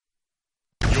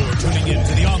tuning in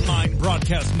to the online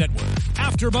broadcast network,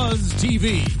 AfterBuzz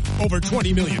TV. Over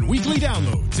 20 million weekly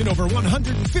downloads in over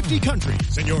 150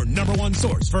 countries, and your number one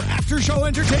source for after-show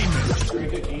entertainment.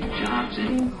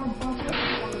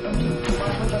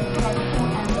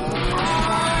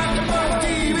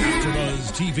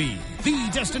 AfterBuzz TV, the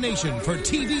destination for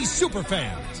TV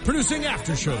superfans, producing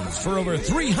aftershows for over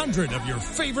 300 of your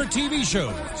favorite TV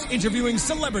shows, interviewing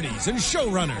celebrities and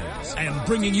showrunners, and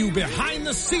bringing you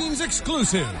behind-the-scenes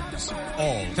exclusives.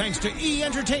 All thanks to E!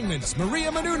 Entertainment's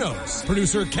Maria Menounos,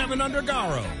 producer Kevin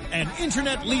Undergaro, and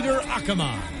internet leader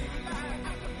Akamai.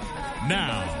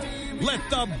 Now, let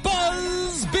the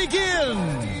buzz begin!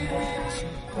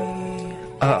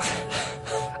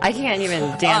 I can't even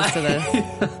dance to this.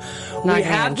 We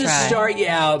have to start you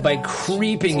out by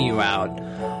creeping you out.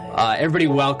 Everybody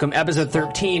welcome episode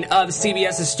 13 of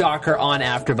CBS's Stalker on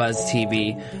AfterBuzz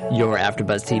TV, your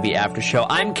AfterBuzz TV after show.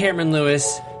 I'm Cameron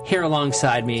Lewis, here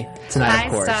alongside me tonight,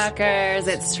 of course. Hi, Stalkers.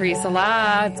 It's Teresa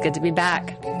Law. It's good to be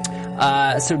back.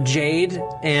 So Jade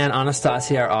and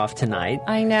Anastasia are off tonight.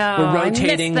 I know. We're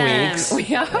rotating weeks.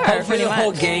 We are. Hopefully the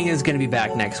whole gang is going to be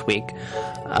back next week.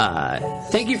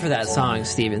 Thank you for that song,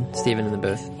 Steven in the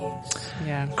booth.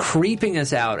 Yeah. Creeping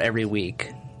us out every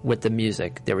week with the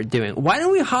music that we're doing. Why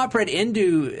don't we hop right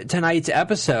into tonight's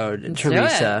episode,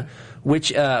 Teresa,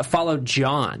 which followed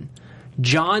John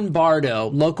Bardo,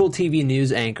 local TV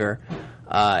news anchor,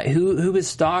 who was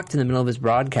stalked in the middle of his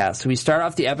broadcast. So we start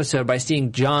off the episode by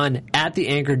seeing John at the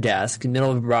anchor desk in the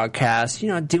middle of a broadcast,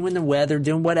 doing the weather,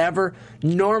 doing whatever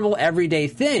normal everyday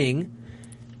thing.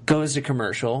 Goes to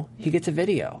commercial. He gets a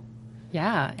video.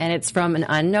 Yeah, and it's from an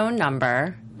unknown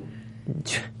number.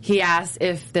 He asks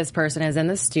if this person is in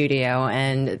the studio,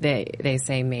 and they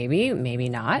say maybe, maybe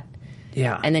not.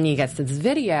 Yeah. And then he gets this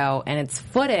video, and it's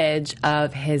footage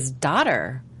of his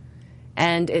daughter.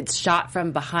 And it's shot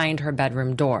from behind her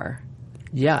bedroom door.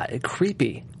 Yeah,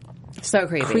 creepy. So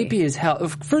creepy. Creepy as hell.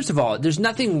 First of all, there's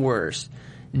nothing worse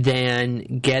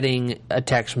than getting a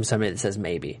text from somebody that says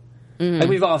maybe. Mm-hmm. Like,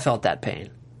 we've all felt that pain,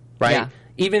 right? Yeah.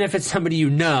 Even if it's somebody you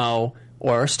know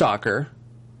or a stalker,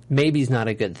 maybe's not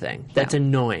a good thing. That's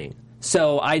annoying.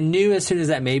 So I knew as soon as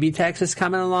that maybe text was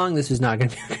coming along, this was not going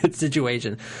to be a good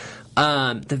situation.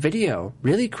 The video,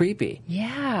 really creepy.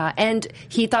 Yeah, and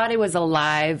he thought it was a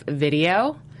live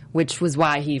video, which was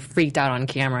why he freaked out on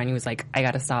camera, and he was like, I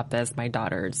gotta stop this. My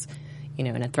daughter's,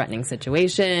 in a threatening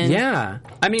situation. Yeah.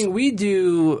 I mean, we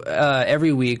do,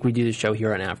 every week, we do the show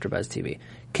here on AfterBuzz TV.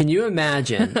 Can you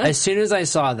imagine, as soon as I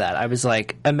saw that, I was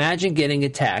like, imagine getting a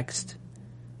text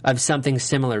of something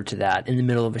similar to that in the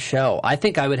middle of a show. I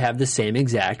think I would have the same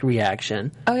exact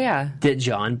reaction. Oh, yeah. That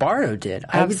John Bardo did.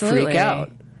 Absolutely. I would freak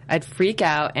out. I'd freak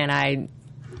out and I'd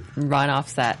run off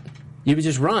set. You would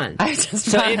just run. I just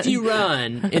so run. If you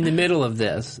run in the middle of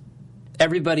this,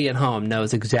 everybody at home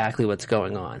knows exactly what's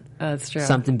going on. Oh, that's true.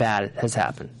 Something bad has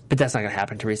happened. But that's not going to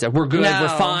happen, Teresa. We're good. No.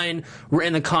 We're fine. We're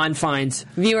in the confines.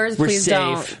 Viewers, we're please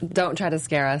safe. don't try to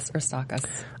scare us or stalk us.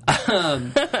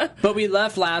 But we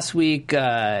left last week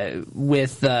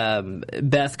with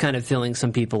Beth kind of filling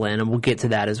some people in, and we'll get to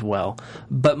that as well.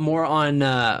 But more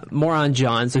on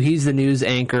John. So he's the news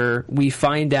anchor. We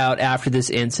find out after this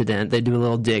incident, they do a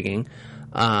little digging,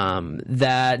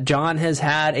 that John has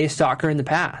had a stalker in the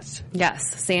past.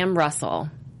 Yes, Sam Russell.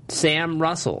 Sam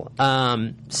Russell,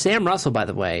 by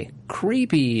the way,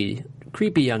 creepy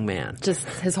young man. Just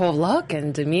his whole look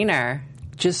and demeanor.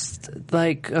 Just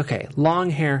like, okay, long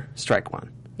hair, strike one.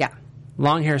 Yeah.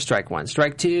 Long hair, strike one.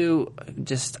 Strike two,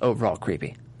 just overall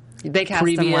creepy. They cast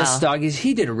Previous him well. doggies,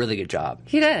 he did a really good job.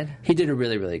 He did. He did a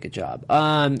really, really good job.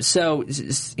 So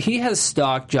he has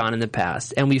stalked John in the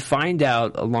past, and we find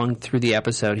out along through the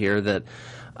episode here that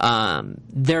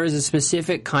there is a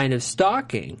specific kind of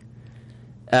stalking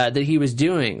that he was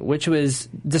doing, which was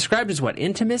described as what?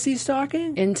 Intimacy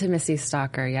stalking? Intimacy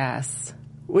stalker, yes.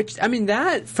 Which, I mean,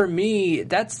 that, for me,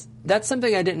 that's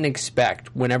something I didn't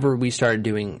expect whenever we started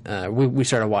doing, we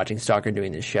started watching Stalker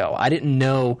doing this show. I didn't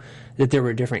know that there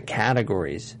were different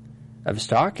categories of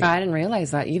stalking. I didn't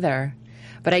realize that either.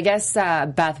 But I guess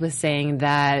Beth was saying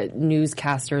that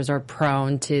newscasters are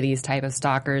prone to these type of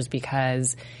stalkers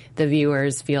because the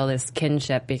viewers feel this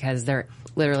kinship because they're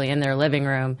literally in their living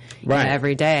room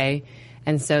every day.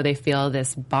 And so they feel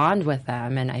this bond with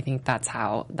them, and I think that's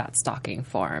how that stalking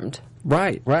formed.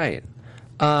 Right.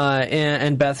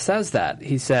 And Beth says that.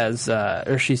 She says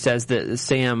that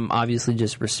Sam obviously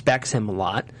just respects him a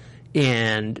lot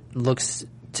and looks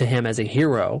to him as a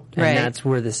hero, and that's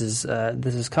where this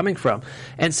is coming from.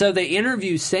 And so they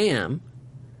interview Sam,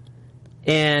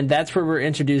 and that's where we're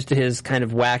introduced to his kind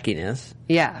of wackiness.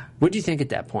 Yeah. What did you think at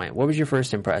that point? What was your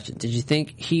first impression? Did you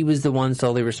think he was the one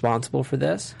solely responsible for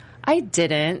this? I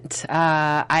didn't.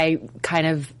 I kind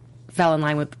of fell in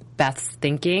line with Beth's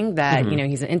thinking that,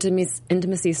 he's an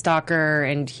intimacy stalker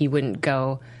and he wouldn't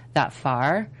go that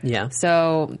far. Yeah.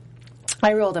 So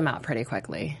I ruled him out pretty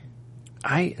quickly.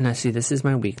 Now see, this is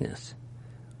my weakness.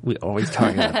 We always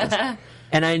talk about this.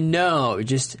 And I know,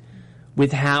 just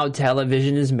with how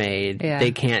television is made,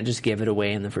 they can't just give it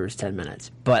away in the first 10 minutes.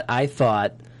 But I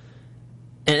thought,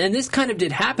 and this kind of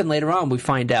did happen later on, we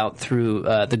find out through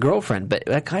the girlfriend, but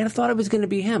I kind of thought it was going to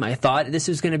be him. I thought this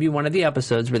was going to be one of the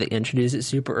episodes where they introduce it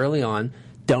super early on,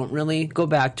 don't really go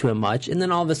back to him much, and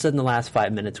then all of a sudden the last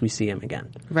 5 minutes we see him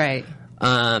again. Right.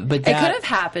 But it could have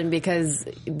happened because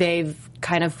they've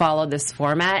kind of followed this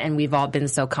format and we've all been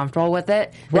so comfortable with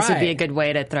it. This would be a good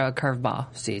way to throw a curveball.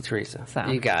 See, Teresa, so,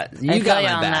 you got my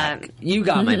back. You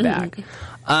got my back.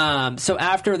 So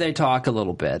after they talk a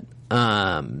little bit,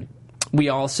 we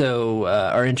also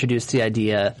are introduced to the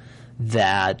idea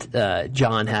that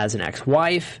John has an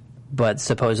ex-wife, but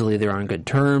supposedly they're on good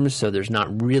terms, so there's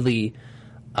not really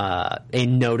a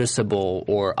noticeable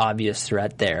or obvious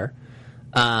threat there.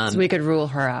 So we could rule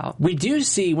her out. We do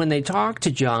see when they talk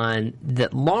to John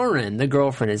that Lauren, the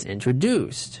girlfriend, is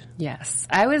introduced. Yes.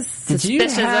 I was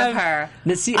suspicious of her.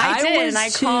 Now, see, I did, and I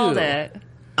called it.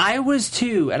 I was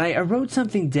too, and I wrote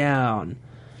something down.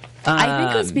 I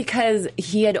think it was because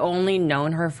he had only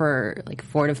known her for like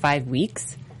 4 to 5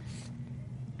 weeks.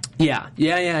 Yeah.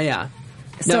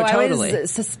 So no, totally. I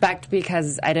was suspect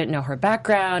because I didn't know her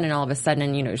background, and all of a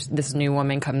sudden, this new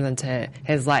woman comes into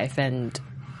his life, and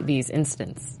these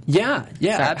incidents. Yeah,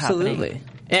 absolutely.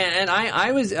 Happening. And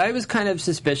I was kind of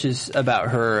suspicious about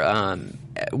her.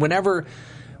 Whenever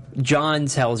John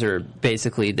tells her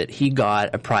basically that he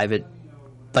got a private,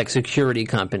 like, security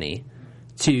company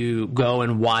to go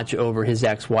and watch over his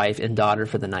ex-wife and daughter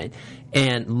for the night,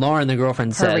 and Lauren, the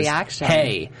girlfriend, says, reaction.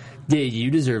 "Hey,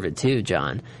 you deserve it too,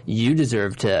 John. You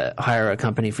deserve to hire a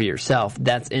company for yourself.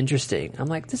 That's interesting." I'm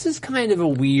like, this is kind of a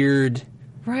weird,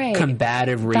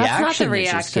 combative reaction. That's not the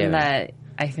reaction that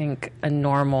I think a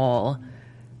normal,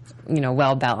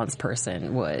 well-balanced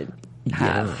person would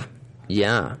have.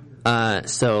 Yeah.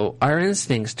 So our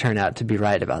instincts turn out to be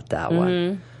right about that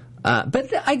one.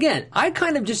 But again, I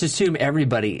kind of just assume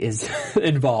everybody is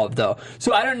involved, though.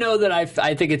 So I don't know that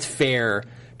I think it's fair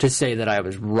to say that I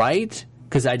was right,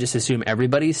 because I just assume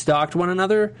everybody stalked one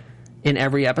another in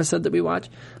every episode that we watch.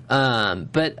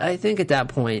 But I think at that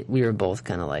point we were both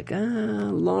kind of like,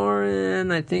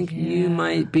 Lauren, I think you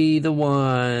might be the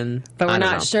one. But we're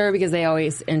not sure because they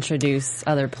always introduce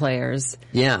other players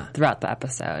throughout the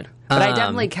episode. But I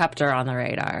definitely kept her on the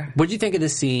radar. What did you think of the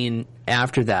scene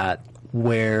after that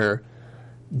where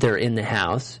they're in the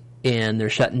house and they're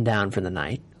shutting down for the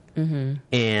night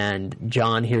and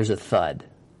John hears a thud?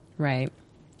 Right.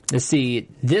 See,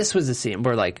 this was a scene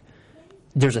where, like,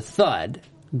 there's a thud.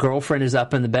 Girlfriend is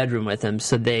up in the bedroom with him,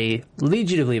 so they lead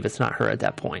you to believe it's not her at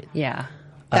that point. Yeah.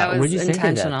 That was intentional.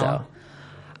 Think of that, though?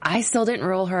 I still didn't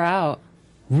rule her out.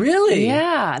 Really?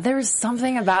 Yeah. There was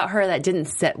something about her that didn't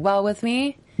sit well with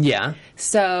me. Yeah.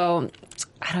 So,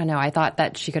 I don't know. I thought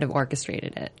that she could have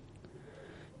orchestrated it.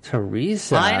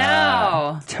 Teresa. I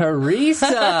know.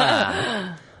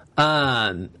 Teresa.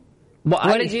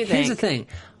 What did you think? Here's the thing.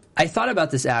 I thought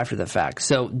about this after the fact.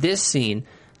 So this scene,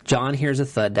 John hears a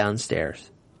thud downstairs.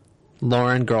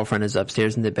 Lauren, girlfriend, is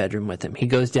upstairs in the bedroom with him. He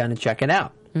goes down to check it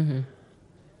out.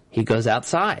 He goes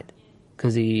outside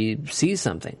because he sees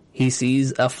something. He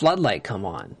sees a floodlight come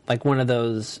on, like one of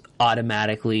those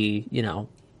automatically,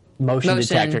 motion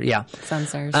detector. Yeah.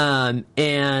 Sensors.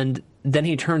 And then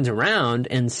he turns around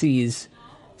and sees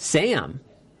Sam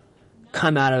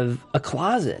come out of a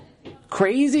closet.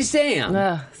 Crazy Sam.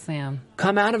 Ugh, Sam.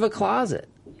 Come out of a closet.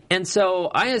 And so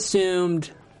I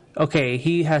assumed, okay,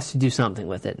 he has to do something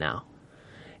with it now.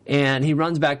 And he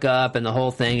runs back up and the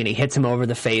whole thing, and he hits him over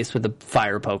the face with a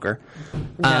fire poker.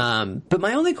 Yep. But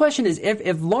my only question is,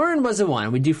 if Lauren was the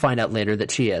one, we do find out later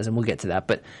that she is, and we'll get to that,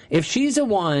 but if she's the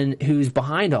one who's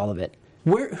behind all of it,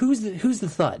 who's the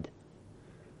thud?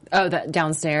 Oh, that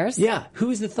downstairs? Yeah,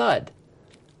 who's the thud?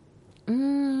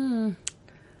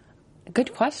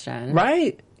 Good question.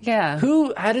 Right? Yeah.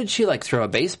 How did she, like, throw a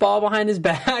baseball behind his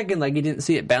back and, like, you didn't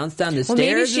see it bounce down the stairs?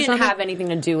 Maybe she didn't have anything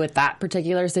to do with that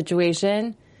particular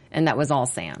situation, and that was all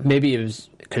Sam. Maybe it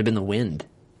could have been the wind.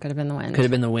 Could have been the wind. Could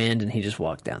have been the wind, and he just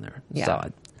walked down there. Yeah. Saw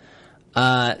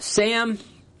it. Sam,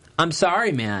 I'm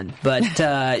sorry, man,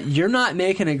 but you're not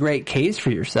making a great case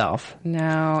for yourself.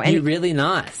 No. You're really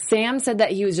not. Sam said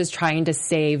that he was just trying to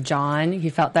save John. He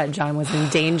felt that John was in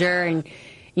danger, and,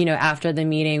 after the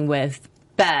meeting with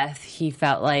Beth, he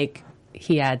felt like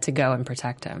he had to go and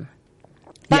protect him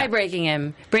by breaking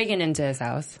into his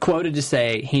house. Quoted to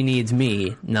say, he needs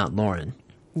me, not Lauren.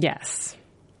 Yes.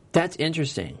 That's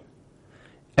interesting.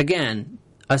 Again,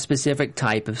 a specific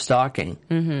type of stalking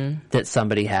that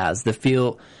somebody has.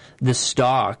 The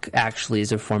stalk actually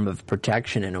is a form of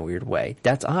protection in a weird way.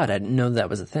 That's odd. I didn't know that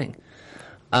was a thing.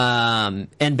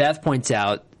 And Beth points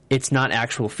out it's not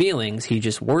actual feelings. He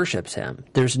just worships him.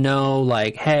 There's no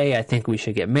like, hey, I think we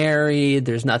should get married.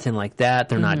 There's nothing like that.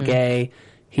 They're not gay.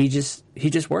 He just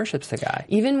worships the guy.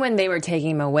 Even when they were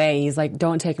taking him away, he's like,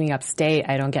 don't take me upstate.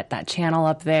 I don't get that channel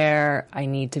up there. I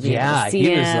need to be able to see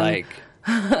him. Yeah, he was like...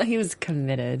 he was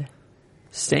committed.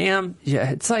 Sam,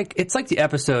 it's like the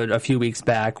episode a few weeks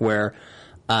back where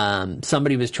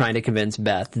somebody was trying to convince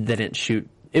Beth that they didn't shoot.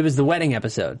 It was the wedding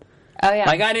episode. Oh, yeah.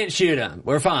 Like, I didn't shoot him.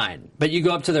 We're fine. But you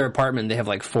go up to their apartment and they have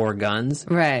like 4 guns.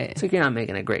 Right. It's like you're not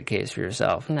making a great case for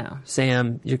yourself. No.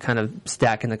 Sam, you're kind of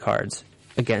stacking the cards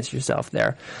against yourself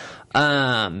there.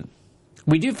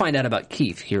 We do find out about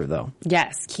Keith here, though.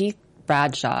 Yes, Keith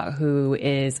Bradshaw, who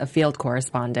is a field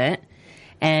correspondent.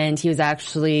 And he was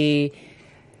actually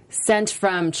sent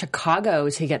from Chicago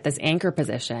to get this anchor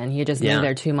position. He just moved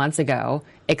there 2 months ago,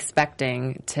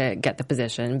 expecting to get the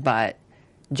position, but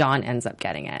John ends up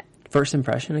getting it. First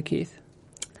impression of Keith?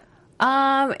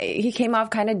 He came off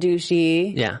kind of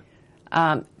douchey. Yeah.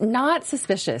 Not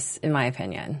suspicious, in my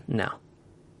opinion. No,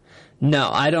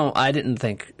 I didn't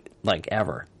think, like,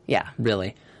 ever. Yeah.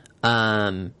 Really.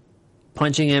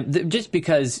 Punching him, just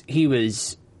because he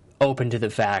was open to the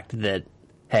fact that,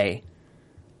 hey,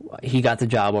 he got the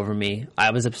job over me.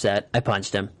 I was upset. I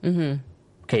punched him. Mm-hmm.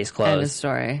 Case closed. End of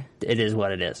story. It is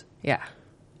what it is. Yeah.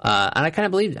 And I kind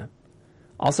of believed him.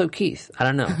 Also, Keith. I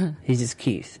don't know. He's just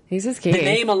Keith. He's just Keith. The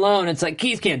name alone, it's like,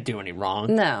 Keith can't do any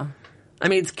wrong. No. I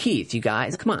mean, it's Keith, you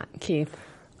guys. Come on. Keith.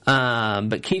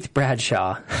 But Keith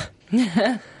Bradshaw,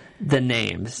 the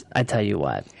names, I tell you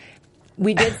what.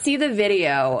 We did see the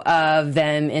video of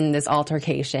them in this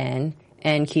altercation,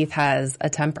 and Keith has a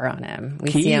temper on him.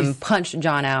 We see him punch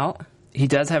John out. He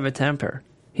does have a temper.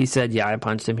 He said, yeah, I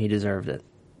punched him. He deserved it.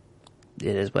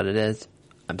 It is what it is.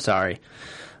 I'm sorry.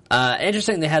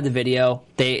 Interesting they had the video.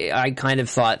 I kind of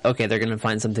thought, okay, they're going to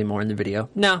find something more in the video.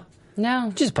 No.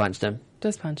 Just punched him.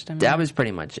 That was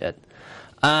pretty much it.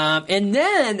 And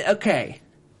then,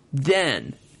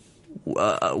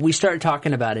 we started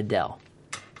talking about Adele.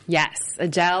 Yes.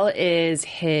 Adele is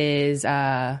his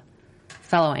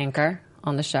fellow anchor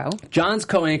on the show. John's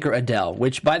co-anchor Adele,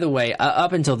 which, by the way,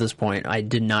 up until this point, I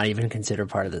did not even consider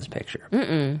part of this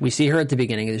picture. We see her at the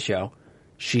beginning of the show.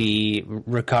 She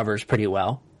recovers pretty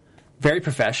well. Very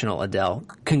professional, Adele.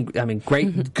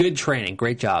 Great, good training,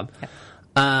 great job.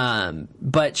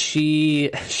 But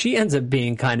she ends up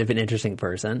being kind of an interesting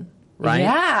person, right?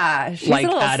 Yeah, she's like a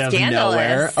little out of scandalous.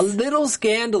 nowhere. A little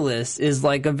scandalous is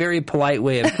like a very polite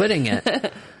way of putting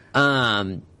it.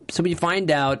 So we find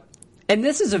out, and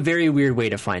this is a very weird way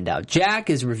to find out.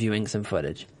 Jack is reviewing some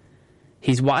footage.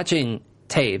 He's watching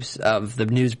tapes of the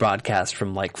news broadcast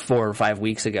from like 4 or 5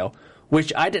 weeks ago,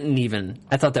 which I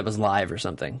thought that was live or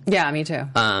something. Yeah, me too.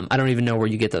 I don't even know where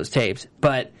you get those tapes,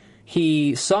 but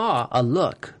he saw a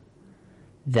look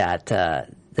that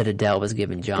Adele was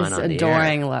giving John this on the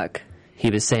adoring air. Look. He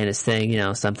was saying his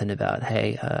thing, something about,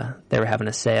 hey, they were having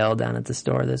a sale down at the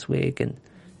store this week, and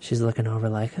she's looking over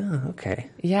like, oh, okay.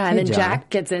 Yeah, and then John. Jack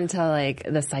gets into like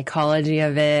the psychology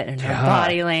of it and her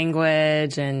body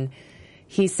language, and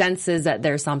he senses that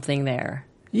there's something there.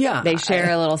 Yeah. They share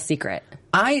a little secret.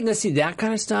 Now see, that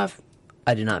kind of stuff,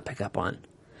 I did not pick up on.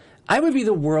 I would be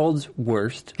the world's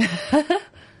worst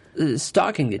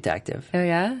stalking detective. Oh,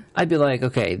 yeah? I'd be like,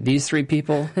 okay, these 3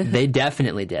 people, they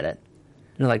definitely did it.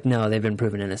 And they're like, no, they've been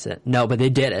proven innocent. No, but they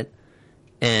did it.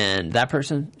 And that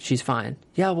person, she's fine.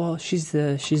 Yeah, well, she's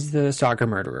the stalker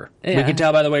murderer. Yeah. We can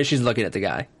tell by the way she's looking at the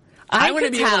guy. I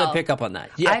wouldn't be able to pick up on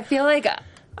that. Yeah. I feel like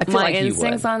my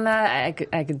instincts on that,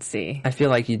 I could see. I feel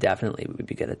like you definitely would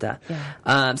be good at that.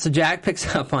 Yeah. So Jack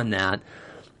picks up on that,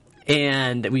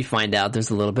 and we find out there's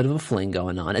a little bit of a fling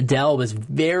going on. Adele was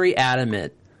very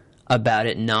adamant about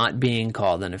it not being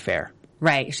called an affair.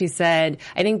 Right. She said,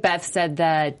 I think Beth said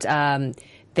that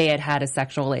they had a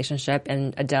sexual relationship,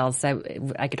 and Adele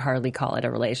said, I could hardly call it a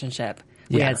relationship.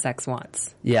 We had sex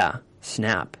once. Yeah.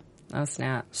 Snap. Oh,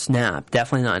 snap. Snap.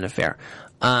 Definitely not an affair.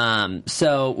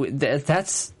 So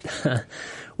that's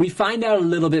we find out a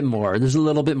little bit more. There's a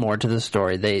little bit more to the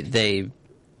story. They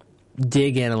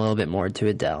dig in a little bit more to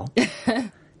Adele.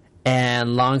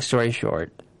 And long story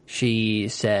short, she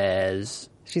says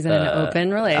she's in an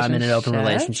open relationship. I'm in an open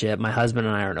relationship. My husband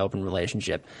and I are in an open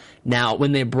relationship. Now,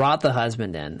 when they brought the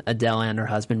husband in, Adele and her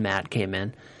husband Matt came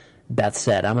in. Beth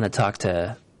said, I'm going to talk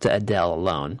to Adele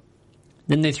alone.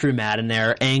 Then they threw Matt in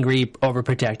there, angry,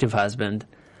 overprotective husband.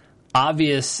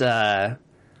 Obvious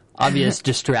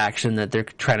distraction that they're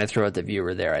trying to throw at the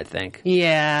viewer there, I think.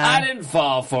 Yeah. I didn't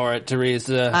fall for it,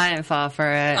 Teresa. I didn't fall for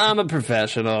it. I'm a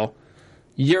professional.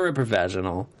 You're a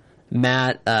professional.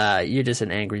 Matt, you're just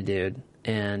an angry dude.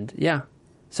 And yeah.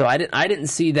 So I didn't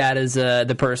see that as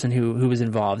the person who was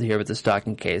involved here with the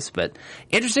stalking case, but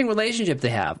interesting relationship they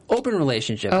have, open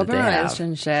relationship that they have. Open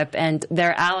relationship, and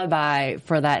their alibi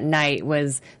for that night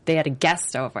was they had a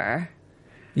guest over.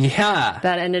 Yeah,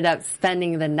 that ended up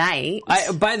spending the night.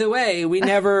 By the way, we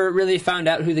never really found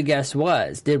out who the guest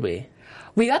was, did we?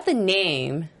 We got the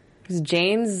name. It was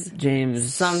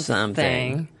James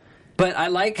something. But I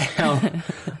like how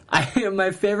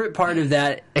my favorite part of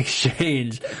that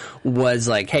exchange was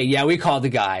like, hey, yeah, we called the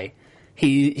guy.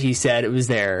 He said it was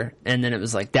there, and then it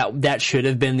was like that should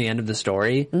have been the end of the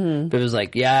story. Mm-hmm. But it was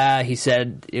like, yeah, he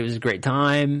said it was a great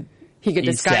time. He could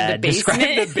describe the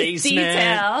basement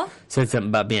detail. Said something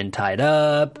about being tied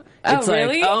up. It's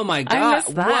really? Like, oh my God. I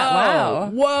missed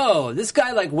that. Whoa. This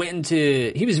guy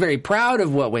he was very proud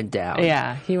of what went down.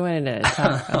 Yeah, he wanted to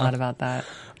talk a lot about that.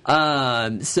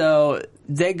 So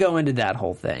they go into that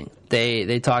whole thing.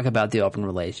 They talk about the open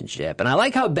relationship. And I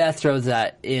like how Beth throws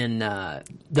that in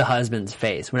the husband's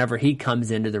face whenever he comes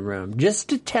into the room, just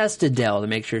to test Adele to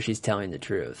make sure she's telling the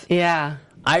truth. Yeah.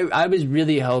 I was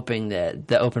really hoping that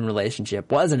the open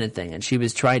relationship wasn't a thing, and she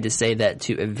was trying to say that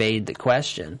to evade the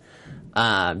question.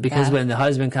 Because when the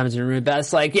husband comes in the room,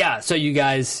 Beth's like, yeah, so you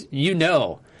guys, you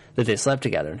know that they slept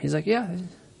together. And he's like, yeah,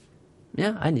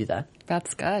 I knew that.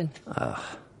 That's good.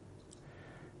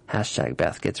 Hashtag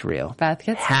Beth gets real. Beth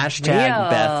gets Hashtag real.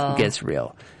 Beth gets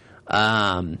real.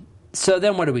 So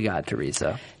then what do we got,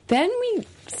 Teresa? Then we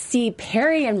see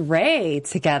Perry and Ray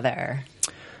together.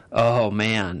 Oh,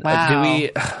 man. Wow.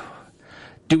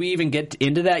 Do we even get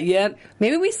into that yet?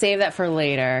 Maybe we save that for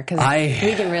later, because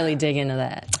we can really dig into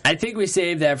that. I think we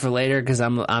save that for later, because I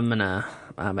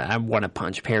want to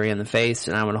punch Perry in the face,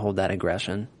 and I want to hold that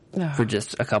aggression for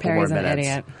just a couple Perry's more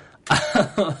minutes. An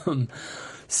idiot.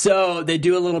 So they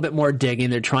do a little bit more digging.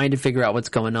 They're trying to figure out what's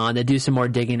going on. They do some more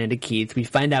digging into Keith. We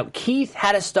find out Keith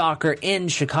had a stalker in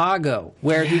Chicago,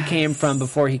 where he came from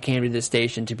before he came to the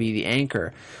station to be the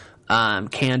anchor.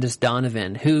 Candace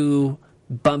Donovan, who,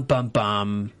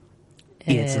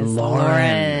 it's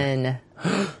Lauren.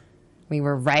 We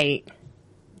were right.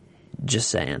 Just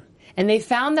saying. And they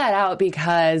found that out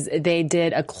because they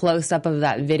did a close-up of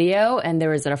that video, and there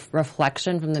was a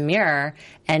reflection from the mirror,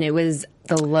 and it was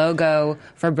the logo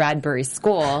for Bradbury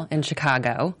School in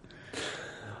Chicago.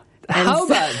 How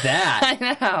about that?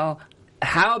 I know.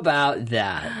 How about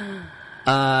that?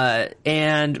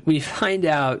 And we find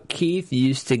out Keith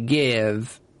used to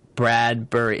give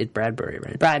Bradbury,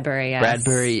 right? Bradbury, yes.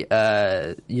 Bradbury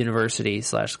University /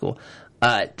 school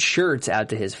shirts out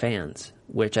to his fans,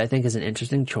 which I think is an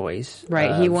interesting choice.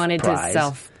 Right, he wanted to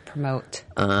self-promote.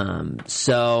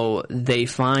 So they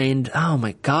find, oh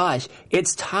my gosh,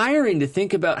 it's tiring to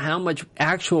think about how much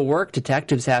actual work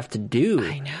detectives have to do.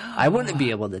 I know. I wouldn't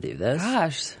be able to do this.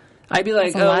 Gosh. I'd be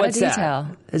like, oh, what's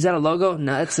that? Is that a logo?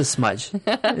 No, it's a smudge. It's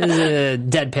a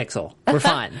dead pixel. We're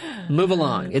fine. Move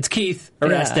along. It's Keith.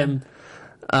 Arrest him.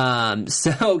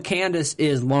 So Candace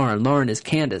is Lauren. Lauren is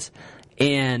Candace.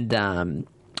 And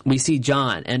we see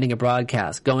John ending a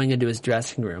broadcast, going into his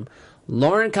dressing room.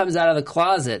 Lauren comes out of the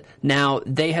closet. Now,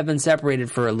 they have been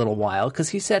separated for a little while because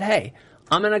he said, hey,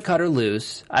 I'm going to cut her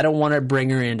loose. I don't want to bring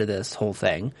her into this whole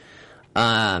thing.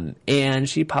 And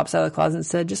she pops out of the closet and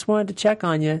said, just wanted to check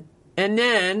on you. And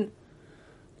then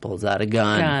pulls out a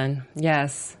gun.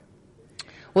 Yes.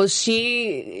 Well,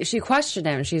 she questioned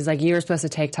him. She's like, you were supposed to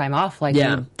take time off like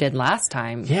you did last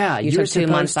time. Yeah. You took 2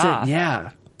 months off.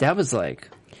 Yeah. That was like...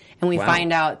 And we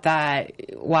find out that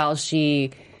while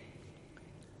she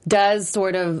does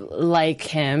sort of like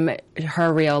him,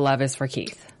 her real love is for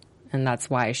Keith. And that's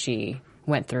why she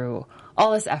went through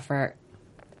all this effort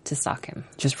to stalk him.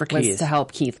 Just for Keith. Was to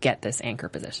help Keith get this anchor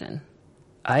position.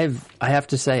 I have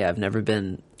to say, I've never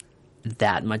been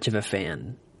that much of a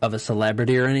fan of a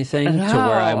celebrity or anything to where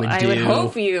I would do... I would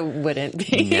hope you wouldn't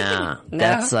be. Nah, No?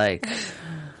 That's like...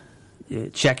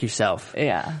 Check yourself.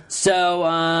 Yeah.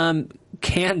 So,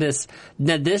 Candace...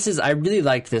 Now, I really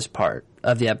liked this part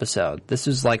of the episode. This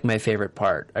was like my favorite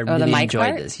part. I really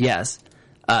enjoyed this. Yes.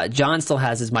 John still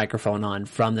has his microphone on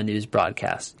from the news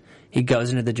broadcast. He goes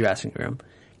into the dressing room.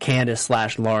 Candace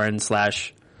 / Lauren /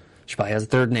 she probably has a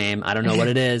third name. I don't know what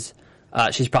it is.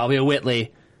 She's probably a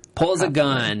Whitley. Pulls a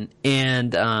gun,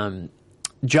 and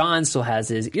John still has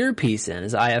his earpiece in,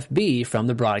 his IFB from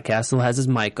the broadcast, still has his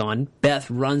mic on. Beth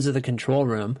runs to the control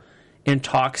room and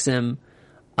talks him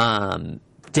down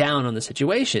on the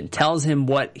situation, tells him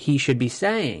what he should be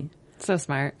saying. So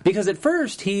smart. Because at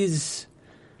first he's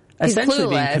essentially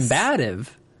being clueless.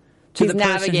 Combative to He's the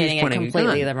person navigating who's it pointing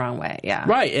completely a gun. the wrong way. Yeah.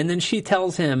 Right. And then she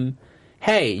tells him,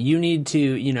 hey, you need to,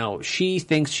 you know, she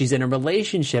thinks she's in a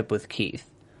relationship with Keith.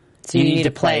 So you need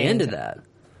to play into that.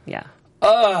 Yeah.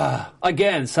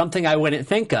 Again, something I wouldn't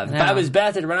think of. No. If I was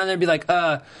Beth, I'd run out there and be like,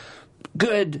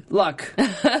 good luck.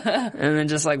 And then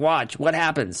just like, watch what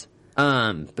happens.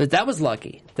 But that was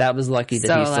lucky. That was lucky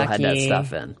that he still had that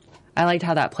stuff in. I liked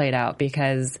how that played out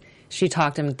because she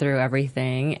talked him through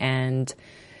everything, and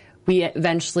we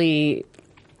eventually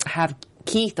have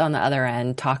Keith on the other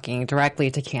end talking directly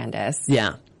to Candace.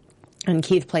 Yeah. And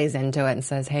Keith plays into it and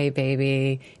says, hey,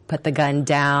 baby, put the gun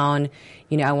down.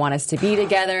 You know, I want us to be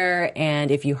together. And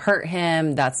if you hurt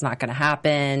him, that's not going to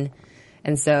happen.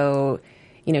 And so,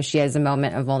 you know, she has a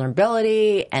moment of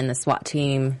vulnerability, and the SWAT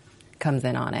team comes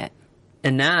in on it.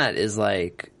 And that is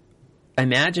like,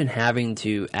 imagine having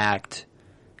to act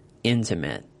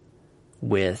intimate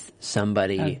with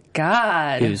somebody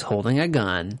God. who's holding a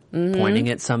gun, pointing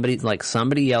at somebody, like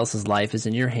somebody else's life is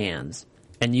in your hands,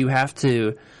 and you have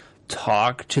to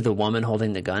talk to the woman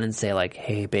holding the gun and say like,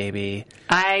 hey, baby,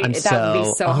 that would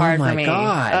be so hard for me.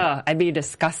 God. Oh, I'd be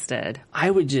disgusted. I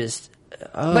would just...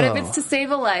 But if it's to save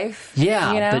a life,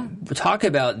 yeah, you know? But talk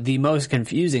about the most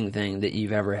confusing thing that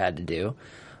you've ever had to do.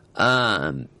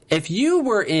 If you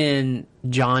were in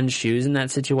John's shoes in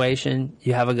that situation,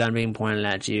 you have a gun being pointed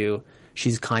at you,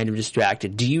 she's kind of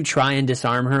distracted. Do you try and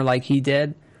disarm her like he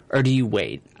did, or do you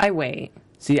wait? I wait.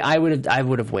 See, I would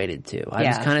have waited too. I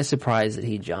was kind of surprised that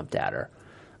he jumped at her.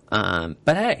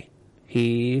 But hey,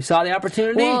 he saw the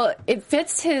opportunity. Well, it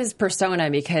fits his persona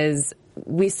because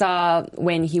we saw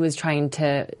when he was trying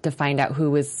to find out who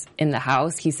was in the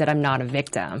house, he said, I'm not a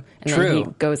victim. And then he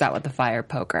goes out with the fire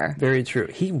poker. Very true.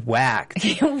 He whacked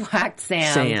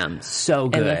Sam so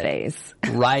good. in the face.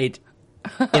 Right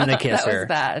in the kisser. That was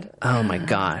bad. Oh my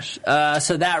gosh.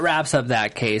 So that wraps up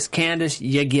that case. Candace,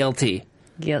 you guilty.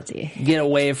 Guilty. Get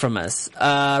away from us.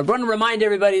 I want to remind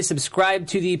everybody, subscribe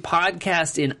to the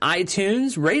podcast in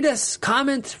iTunes. Rate us,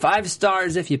 comment 5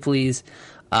 stars if you please.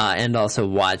 And also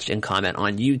watch and comment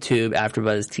on YouTube,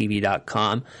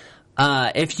 AfterBuzzTV.com.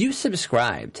 If you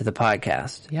subscribe to the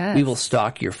podcast, we will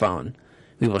stalk your phone.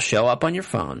 We will show up on your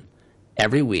phone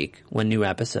every week when new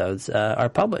episodes are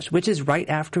published, which is right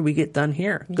after we get done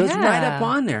here. It goes right up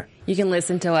on there. You can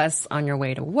listen to us on your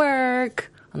way to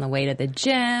work, on the way to the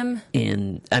gym.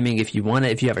 And I mean, if you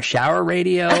have a shower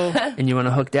radio and you want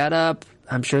to hook that up,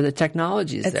 I'm sure the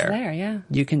technology is there. It's there, yeah.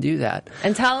 You can do that.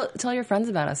 And tell your friends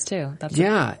about us, too. That's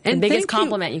the biggest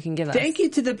compliment you can give us. Thank you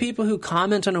to the people who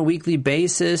comment on a weekly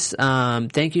basis.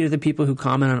 Thank you to the people who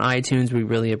comment on iTunes. We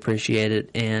really appreciate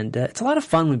it. And it's a lot of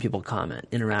fun when people comment,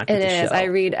 interact with the show. It is. I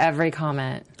read every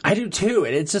comment. I do, too.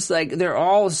 And it's just like, they're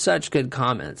all such good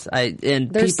comments. They're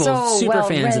people so super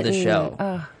fans of the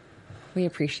show. We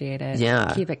appreciate it.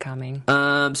 Yeah. Keep it coming.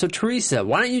 So, Teresa,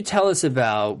 why don't you tell us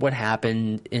about what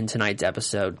happened in tonight's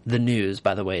episode? The News,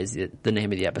 by the way, is the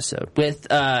name of the episode. With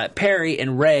Perry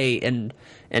and Ray and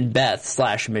Beth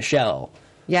 / Michelle.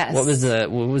 Yes. What was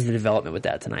the development with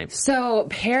that tonight? So,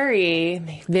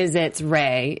 Perry visits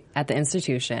Ray at the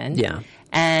institution. Yeah.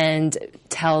 And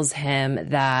tells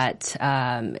him that,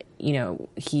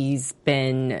 he's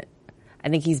been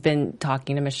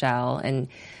talking to Michelle, and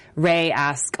Ray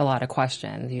asks a lot of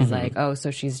questions. He's like, oh, so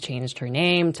she's changed her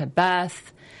name to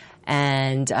Beth.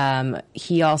 And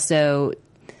he also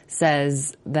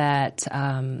says that,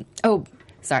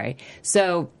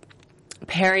 So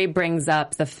Perry brings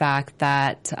up the fact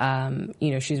that,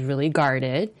 she's really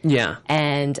guarded. Yeah.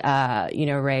 And,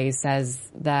 Ray says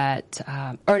that,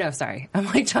 I'm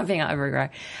like jumping out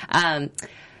everywhere.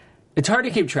 It's hard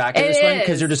to keep track of this one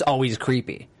because they're just always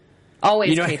creepy.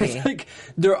 Always creepy. It's like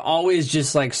they're always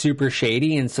just like super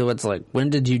shady, and so it's like,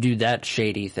 when did you do that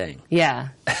shady thing? Yeah.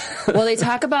 Well, they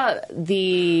talk about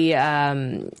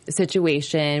the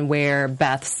situation where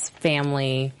Beth's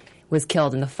family was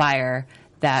killed in the fire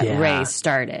that Ray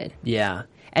started. Yeah.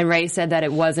 And Ray said that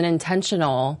it wasn't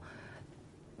intentional.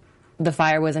 The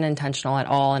fire wasn't intentional at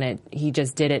all, and he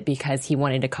just did it because he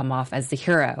wanted to come off as the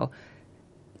hero,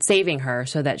 saving her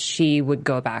so that she would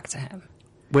go back to him.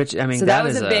 Which, I mean, so that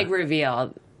was a big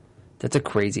reveal. That's a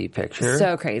crazy picture.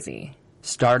 So crazy.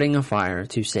 Starting a fire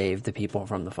to save the people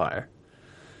from the fire.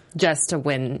 Just to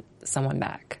win someone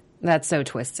back. That's so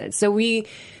twisted. So we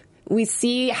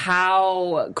see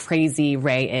how crazy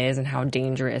Ray is and how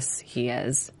dangerous he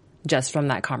is just from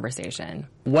that conversation.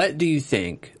 What do you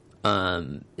think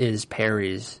is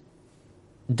Perry's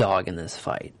dog in this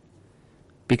fight?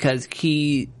 Because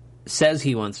he says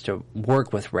he wants to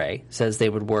work with Ray, says they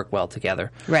would work well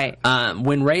together. Right.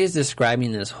 When Ray is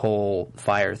describing this whole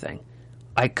fire thing,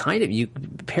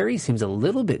 Perry seems a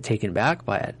little bit taken back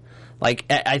by it. Like,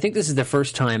 I think this is the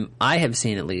first time I have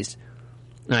seen, at least,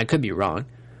 and I could be wrong,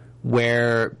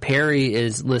 where Perry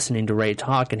is listening to Ray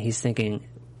talk and he's thinking,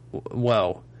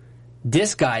 whoa,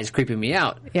 this guy's creeping me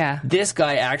out. Yeah. This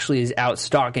guy actually is out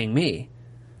stalking me.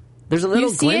 There's a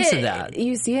little glimpse of that.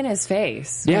 You see in his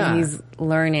face Yeah. when he's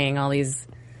learning all these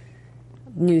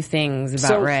new things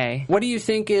about Ray. What do you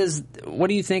think is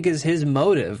his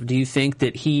motive? Do you think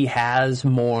that he has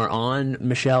more on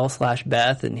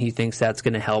Michelle/Beth and he thinks that's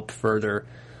going to help further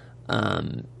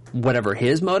whatever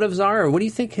his motives are? Or what do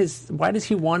you think why does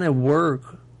he want to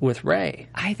work with Ray?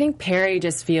 I think Perry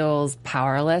just feels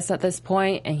powerless at this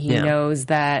point, and he knows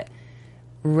that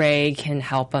Ray can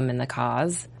help him in the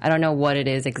cause. I don't know what it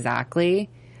is exactly,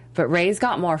 but Ray's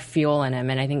got more fuel in him,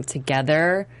 and I think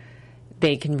together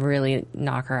they can really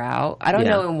knock her out. I don't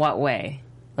know in what way.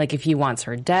 Like if he wants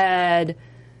her dead.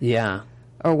 Yeah.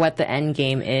 Or what the end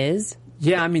game is.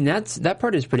 Yeah, I mean that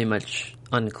part is pretty much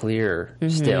unclear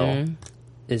still.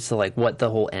 As to like what the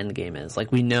whole end game is.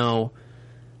 Like we know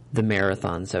the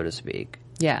marathon, so to speak.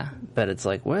 Yeah. But it's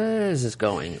like, where is this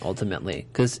going ultimately?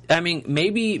 Because, I mean,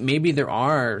 maybe there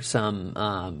are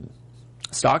some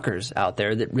stalkers out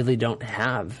there that really don't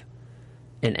have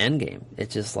an end game.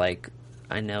 It's just like,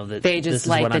 I know that they just this is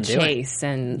like what the I'm doing. chase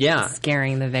and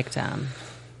scaring the victim.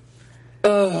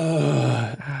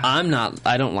 I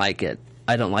don't like it.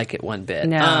 I don't like it one bit.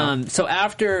 No. So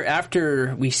after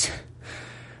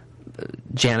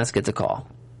Janice gets a call.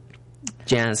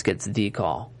 Janice gets the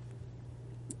call.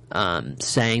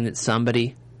 Saying that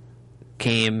somebody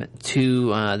came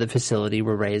to the facility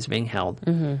where Ray is being held,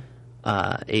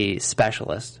 a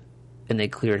specialist, and they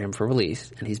cleared him for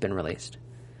release, and he's been released.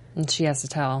 And she has to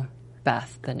tell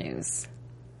Beth the news.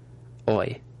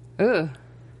 Oy. Ooh.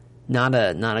 Not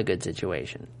a good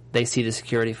situation. They see the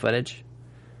security footage.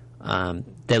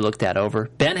 They look that over.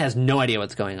 Ben has no idea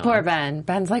what's going on. Poor Ben.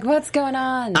 Ben's like, what's going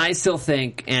on? I still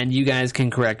think, and you guys can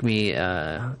correct me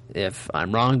if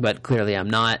I'm wrong, but clearly I'm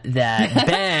not, that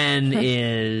Ben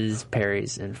is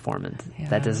Perry's informant. Yeah.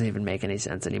 That doesn't even make any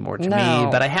sense anymore to me,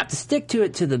 but I have to stick to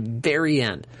it to the very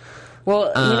end.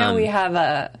 Well, we have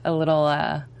a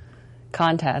little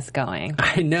contest going.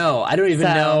 I know. I don't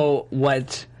even know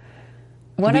what...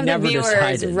 One of the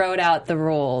viewers wrote out the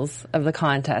rules of the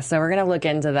contest, so we're going to look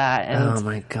into that. And oh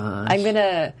my gosh. I'm going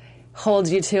to hold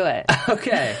you to it.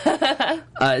 Okay.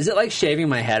 Is it like shaving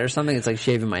my head or something? It's like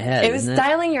shaving my head. It was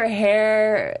styling your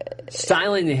hair.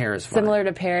 Styling the hair is fun. Similar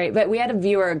to Perry, but we had a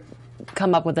viewer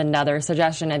come up with another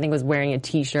suggestion. I think was wearing a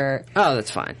T-shirt. Oh,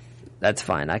 that's fine. That's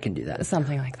fine. I can do that.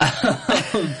 Something like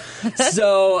that.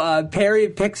 So Perry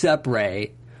picks up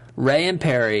Ray. Ray and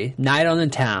Perry, night on the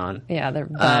town. Yeah, they're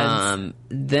buds.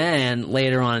 Then,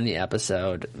 later on in the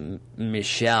episode,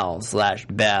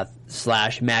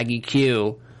 Michelle/Beth/Maggie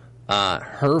Q,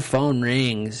 her phone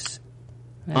rings.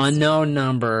 Unknown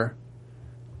number.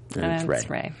 And it's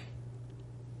Ray.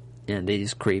 And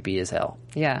he's creepy as hell.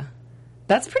 Yeah.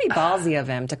 That's pretty ballsy of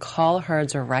him to call her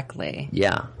directly.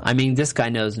 Yeah. I mean, this guy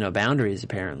knows no boundaries,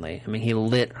 apparently. I mean, he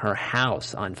lit her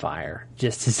house on fire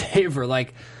just to save her.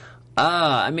 Like...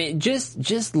 I mean,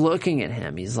 just looking at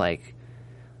him, he's like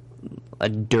a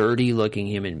dirty-looking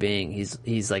human being.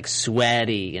 He's like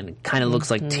sweaty and kind of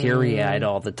looks like teary-eyed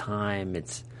all the time.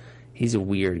 He's a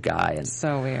weird guy. And,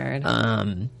 so weird.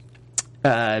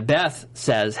 Beth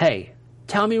says, "Hey,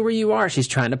 tell me where you are." She's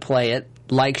trying to play it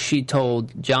like she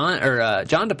told John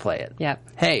to play it. Yep.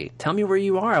 Hey, tell me where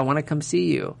you are. I want to come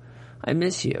see you. I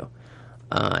miss you.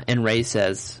 And Ray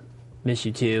says, "Miss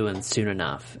you too, and soon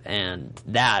enough." And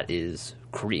that is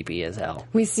creepy as hell.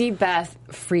 We see Beth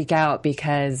freak out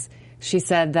because she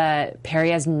said that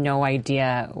Perry has no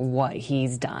idea what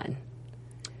he's done.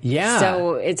 Yeah.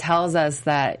 So it tells us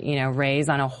that, Ray's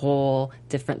on a whole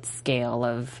different scale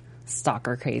of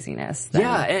stalker craziness.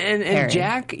 Yeah, and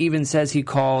Jack even says he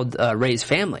called Ray's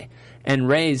family. And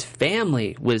Ray's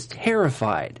family was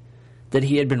terrified that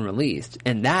he had been released.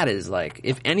 And that is like,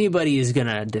 if anybody is going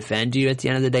to defend you at the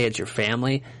end of the day, it's your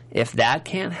family. If that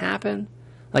can't happen,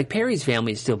 like Perry's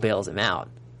family still bails him out.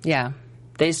 Yeah.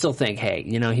 They still think, hey,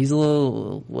 he's a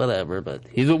little whatever, but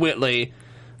he's a Whitley.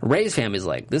 Ray's family's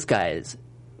like, this guy is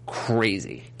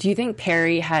crazy. Do you think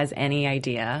Perry has any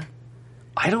idea?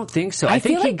 I don't think so. I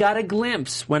think he got a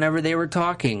glimpse whenever they were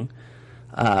talking,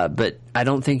 but I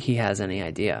don't think he has any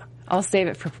idea. I'll save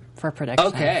it for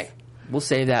predictions. Okay. We'll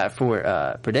save that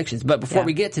for predictions. But before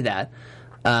we get to that,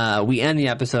 we end the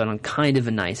episode on kind of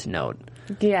a nice note.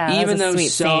 Yeah, even though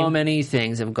so many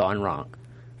things have gone wrong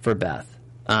for Beth.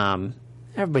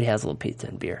 Everybody has a little pizza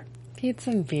and beer. Pizza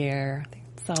and beer. I think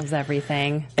it solves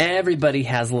everything. Everybody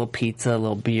has a little pizza, a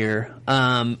little beer.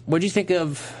 What'd you think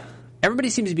of... Everybody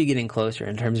seems to be getting closer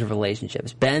in terms of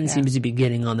relationships. Ben seems to be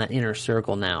getting on that inner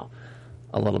circle now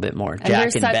a little bit more.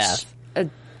 Jack and Beth. A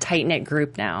tight-knit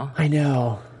group now. I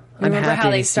know. Remember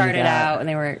how they started out and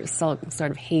they were still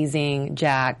sort of hazing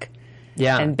Jack.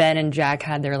 Yeah. And Ben and Jack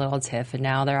had their little tiff, and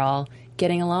now they're all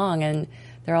getting along and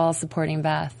they're all supporting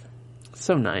Beth.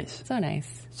 So nice. So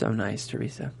nice. So nice,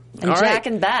 Teresa. And all Jack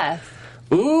and Beth.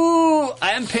 Ooh,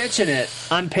 I'm pitching it.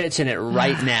 I'm pitching it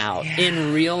right now. Yeah.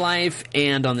 In real life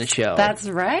and on the show. That's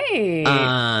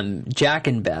right. Jack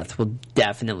and Beth will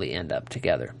definitely end up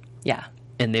together. Yeah.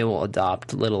 And they will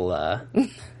adopt little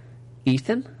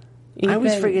Ethan? I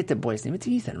always forget the boy's name. It's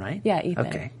Ethan, right? Yeah, Ethan.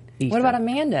 Okay. Ethan. What about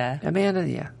Amanda? Amanda,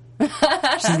 yeah.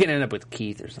 She's going to end up with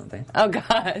Keith or something. Oh,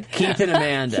 God. Keith and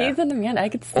Amanda. Keith and Amanda. I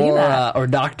could see that. Or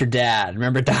Dr. Dad.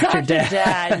 Remember Dr. Dad? Dr.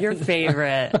 Dad, your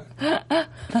favorite.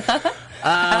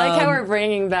 I like how we're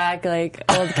bringing back, like,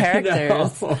 old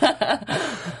characters. Do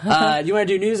you want to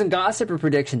do news and gossip or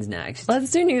predictions next?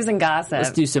 Let's do news and gossip.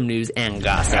 Let's do some news and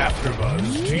gossip.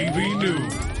 AfterBuzz TV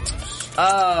News.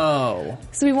 Oh.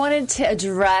 So we wanted to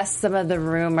address some of the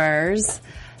rumors.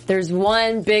 There's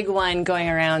one big one going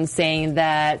around saying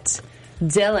that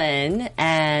Dylan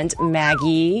and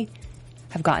Maggie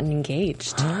have gotten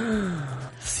engaged.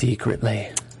 Secretly.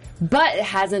 But it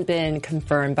hasn't been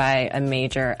confirmed by a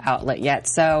major outlet yet.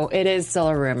 So it is still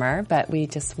a rumor, but we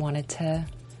just wanted to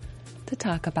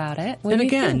talk about it. And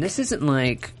again, this isn't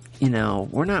like,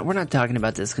 we're not talking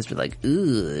about this because we're like,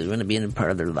 ooh, we want to be in a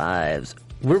part of their lives.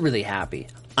 We're really happy.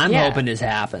 I'm hoping this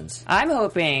happens. I'm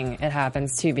hoping it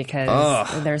happens too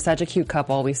because they're such a cute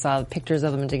couple. We saw pictures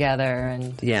of them together,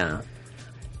 and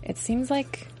it seems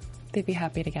like they'd be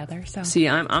happy together. So see,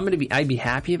 I'd be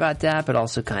happy about that, but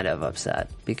also kind of upset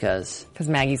because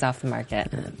Maggie's off the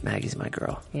market. Maggie's my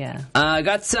girl. Yeah. I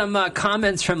got some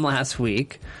comments from last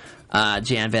week.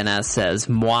 Jan Van Ness says,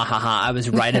 "Mwahaha, I was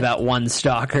right about one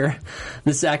stalker.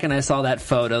 The second I saw that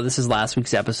photo, this is last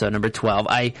week's episode number 12.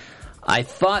 I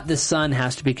thought the sun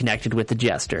has to be connected with the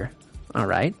jester." All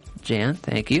right, Jan,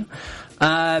 thank you.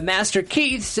 Master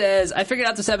Keith says, "I figured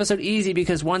out this episode easy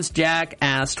because once Jack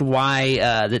asked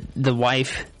why the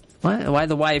wife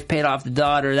paid off the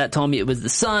daughter, that told me it was the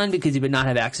son because he would not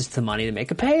have access to the money to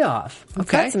make a payoff."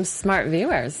 Okay, got some smart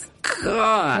viewers. Gosh, you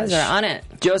guys are on it.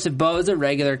 Joseph Boza,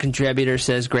 regular contributor,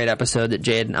 says, "Great episode that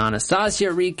Jade and Anastasia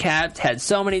recapped. Had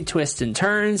so many twists and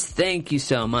turns. Thank you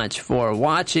so much for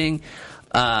watching."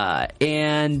 Whoa,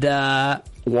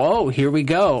 here we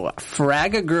go.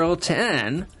 Fragga Girl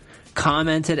 10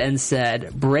 commented and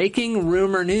said, "Breaking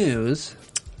rumor news.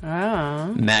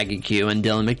 Maggie Q and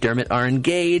Dylan McDermott are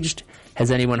engaged. Has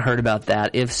anyone heard about that?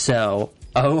 If so,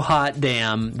 oh hot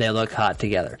damn, they look hot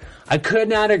together." I could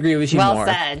not agree with you more. Well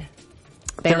said.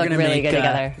 They look really good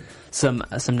together. Some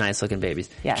nice looking babies.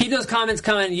 Yeah. Keep those comments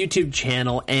coming on YouTube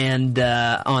channel and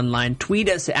online. Tweet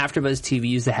us at AfterBuzzTV.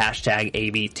 Use the hashtag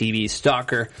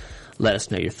ABTVStalker. Let us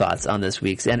know your thoughts on this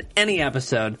week's and any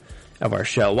episode of our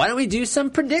show. Why don't we do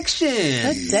some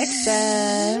predictions?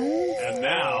 And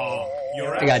now,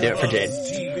 I gotta do it for Jade.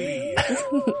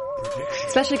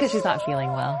 Especially because she's not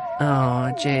feeling well.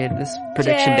 Oh, Jade, this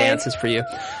prediction dance is for you.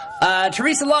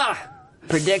 Teresa Law,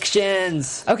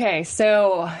 predictions. Okay,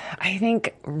 so I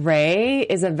think Ray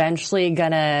is eventually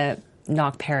gonna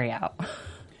knock Perry out.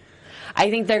 I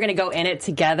think they're gonna go in it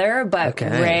together, but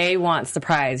Ray wants the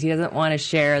prize. He doesn't want to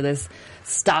share this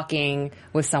stalking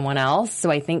with someone else,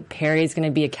 so I think Perry's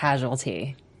gonna be a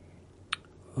casualty.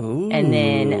 Ooh. And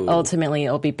then ultimately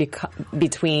it'll be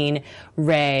between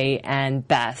Ray and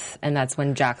Beth, and that's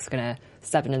when Jack's gonna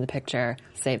step into the picture,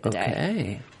 save the day.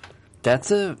 Okay.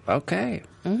 That's okay.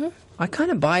 Mm-hmm. I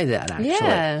kind of buy that, actually.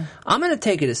 Yeah. I'm going to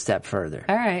take it a step further.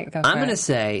 All right, go for it. I'm going to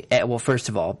say, well, first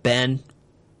of all, Ben,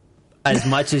 as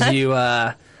much as you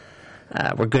were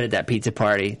good at that pizza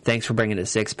party, thanks for bringing a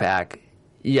six-pack.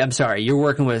 Yeah, I'm sorry, you're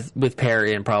working with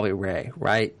Perry and probably Ray,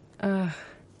 right?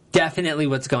 Definitely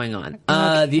what's going on.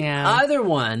 The other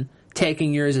one,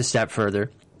 taking yours a step further,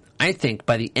 I think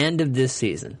by the end of this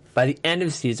season, by the end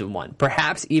of season 1,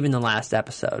 perhaps even the last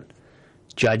episode,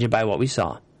 judging by what we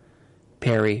saw,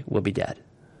 Perry will be dead.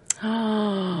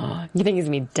 Oh, you think he's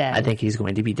going to be dead? I think he's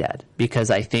going to be dead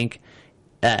because I think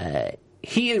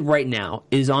he right now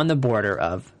is on the border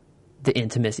of the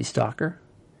intimacy stalker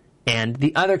and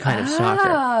the other kind of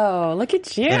stalker. Oh, look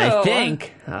at you. And I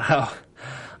think,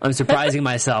 I'm surprising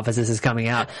myself as this is coming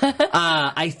out.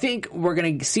 I think we're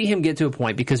going to see him get to a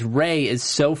point because Ray is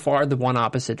so far the one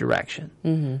opposite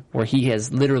direction where he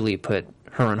has literally put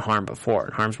her in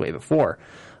harm's way before.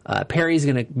 Perry's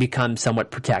going to become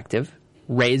somewhat protective.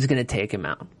 Ray's going to take him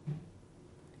out.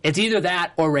 It's either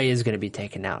that or Ray is going to be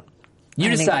taken out. You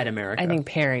decide, America. I think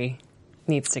Perry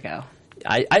needs to go.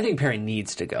 I think Perry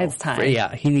needs to go. It's time.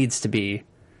 Yeah, he needs to be.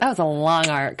 That was a long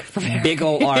arc for Perry. Big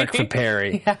old arc for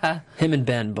Perry. Yeah. Him and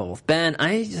Ben both. Ben,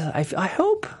 I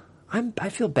hope. I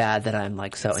feel bad that I'm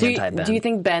like so anti-Ben. Do you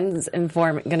think Ben's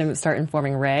going to start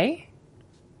informing Ray?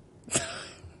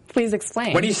 Please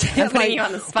explain. When you say I'm putting you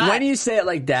on the spot. When you say it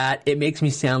like that, it makes me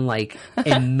sound like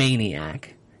a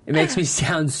maniac. It makes me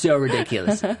sound so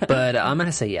ridiculous. But I'm going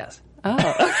to say yes.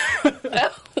 Oh.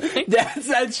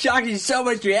 That's shocking so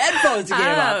much. Your headphones came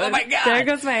off. Oh my God. There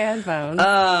goes my headphones.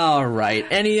 All right.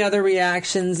 Any other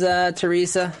reactions,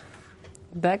 Teresa?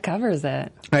 That covers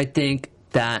it. I think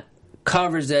that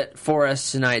covers it for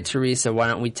us tonight. Teresa, why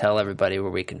don't we tell everybody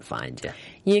where we can find you?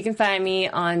 You can find me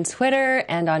on Twitter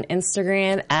and on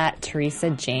Instagram at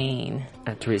Teresa Jane.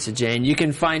 At Teresa Jane. You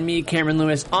can find me, Cameron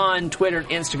Lewis, on Twitter and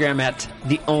Instagram at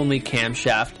The Only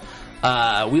Camshaft.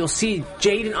 We'll see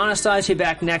Jade and Anastasia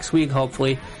back next week,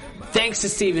 hopefully. Thanks to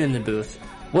Steven in the booth.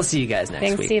 We'll see you guys next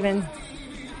week. Thanks, Steven.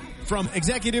 From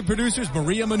executive producers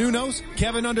Maria Menounos,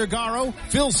 Kevin Undergaro,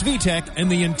 Phil Svitek,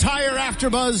 and the entire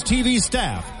AfterBuzz TV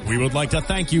staff, we would like to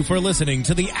thank you for listening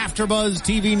to the AfterBuzz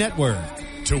TV network.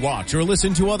 To watch or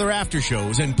listen to other after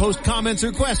shows and post comments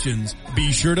or questions,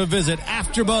 be sure to visit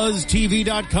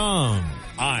AfterBuzzTV.com.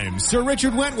 I'm Sir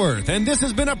Richard Wentworth, and this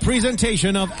has been a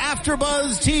presentation of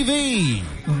AfterBuzz TV.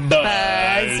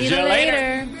 Buzz you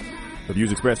later. The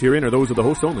views expressed herein are those of the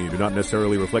host only and do not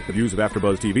necessarily reflect the views of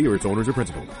AfterBuzz TV or its owners or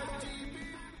principals.